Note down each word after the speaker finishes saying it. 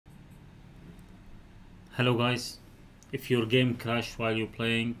Hello guys, if your game crashed while you're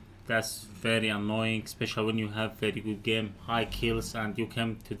playing, that's very annoying, especially when you have very good game, high kills, and you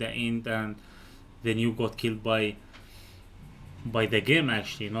came to the end and then you got killed by the game,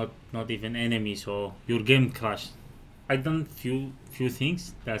 actually, not even enemy. So your game crashed. I done few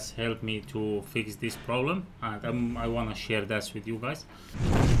things that's helped me to fix this problem, and I want to share that with you guys.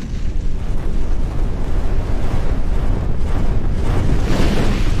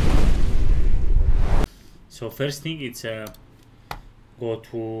 So first thing, it's go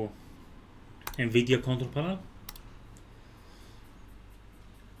to NVIDIA control panel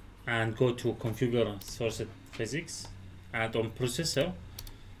and go to configure source physics, and on processor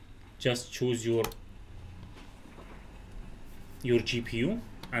just choose your GPU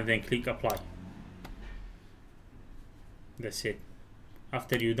and then click apply. That's it.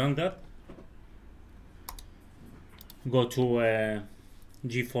 After you done that, go to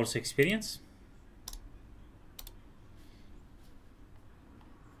GeForce Experience,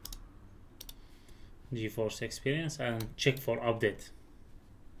 and check for update.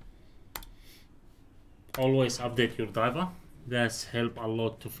 Always update your driver. That's help a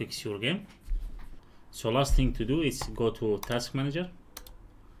lot to fix your game. So last thing to do is go to Task Manager.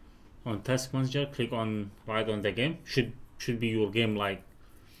 On Task Manager, click on right on the game. Should be your game like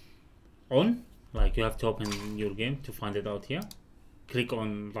on, like you have to open your game to find it out here. Click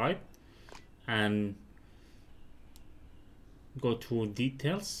on right and go to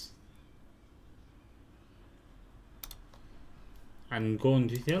details and go on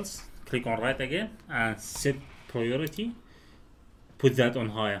details, click on right again and set priority, put that on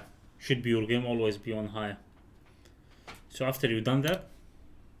higher. Should be your game always be on higher. So after you've done that,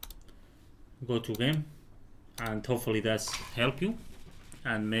 go to game, and hopefully that's help you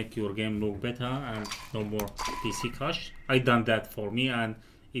and make your game look better and no more PC crash. I done that for me and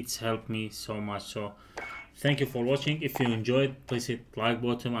it's helped me so much. So thank you for watching. If you enjoyed, please hit like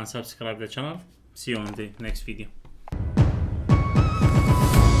button and subscribe the channel. See you on the next video.